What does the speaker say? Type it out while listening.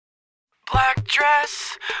black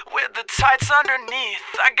dress with the tights underneath.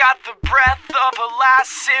 I got the breath of her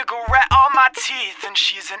last cigarette on my teeth. And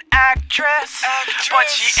she's an actress, but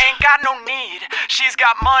she ain't got no need. She's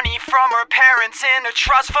got money from her parents in a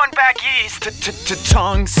trust fund back east.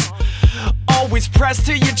 Tongues always pressed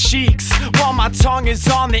to your cheeks, while my tongue is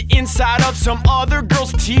on the inside of some other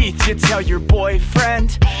girl's teeth. You tell your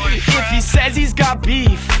boyfriend if he says he's got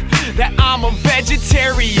beef that I'm a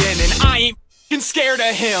vegetarian and I ain't f***ing scared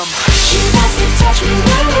of him. She wants to touch me,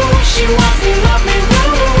 woo. She wants to love me,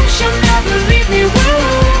 woo. She'll never leave me,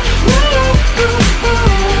 woo.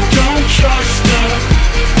 Don't trust her,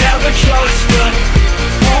 never trust her.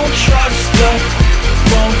 Won't trust her,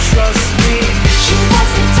 won't trust me. She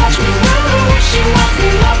wants to touch me, woo. She wants to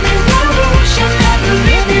love me, woo. She'll never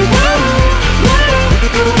leave me, woo.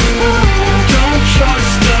 Don't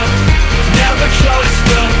trust her, never trust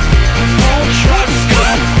her. Won't trust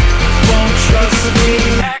her, won't trust me.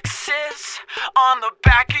 X's on the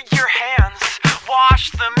back of your hands,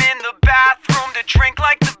 wash them in the bathroom to drink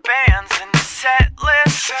like the bands. And the set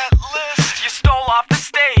list you stole off the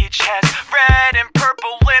stage has red and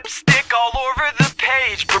purple lipstick all over the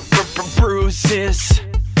page. Bruises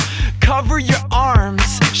cover your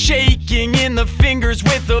arms, shaking in the fingers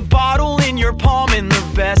with a bottle in your palm. And the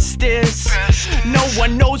best is no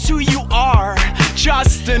one knows who you are,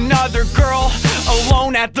 just another girl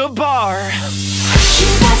alone at the bar. She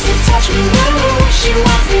wants to touch me, woo. She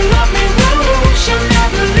wants to love me, woo. She'll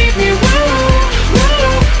never leave me, woo.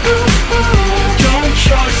 Don't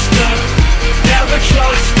trust her, never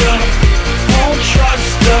trust her. Won't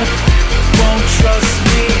trust her, won't trust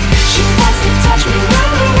me. She wants to touch me,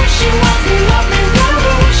 woo. She wants to love me,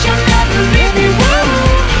 woo. She'll never leave me, woo.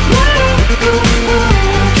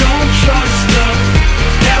 Don't trust her,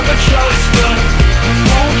 never trust her.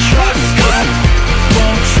 Won't trust her,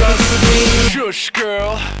 won't trust me. Shush,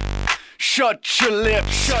 girl. Shut your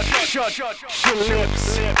lips, shut your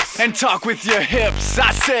lips, and talk with your hips.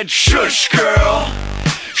 I said, shush, girl.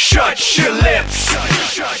 Shut your lips,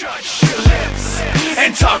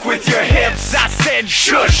 and talk with your hips. I said,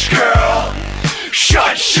 shush, girl.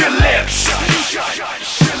 Shut your lips,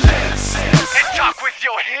 and talk with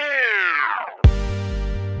your hips.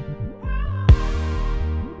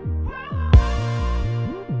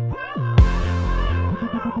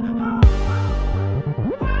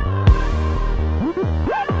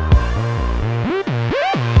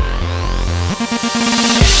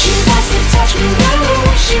 She wants to touch me, woo.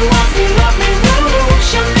 She wants to love me, woo.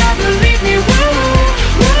 She'll never leave me, woo.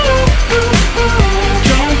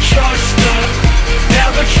 Don't trust her,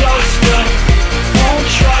 never trust her. Won't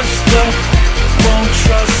trust her, won't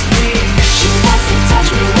trust me. She wants to touch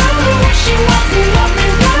me, woo. She wants to love me,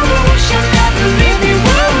 woo. She'll never leave me,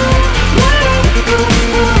 woo.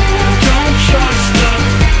 Don't trust her,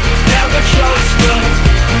 never trust her.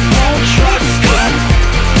 Won't trust her,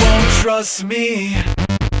 won't trust me.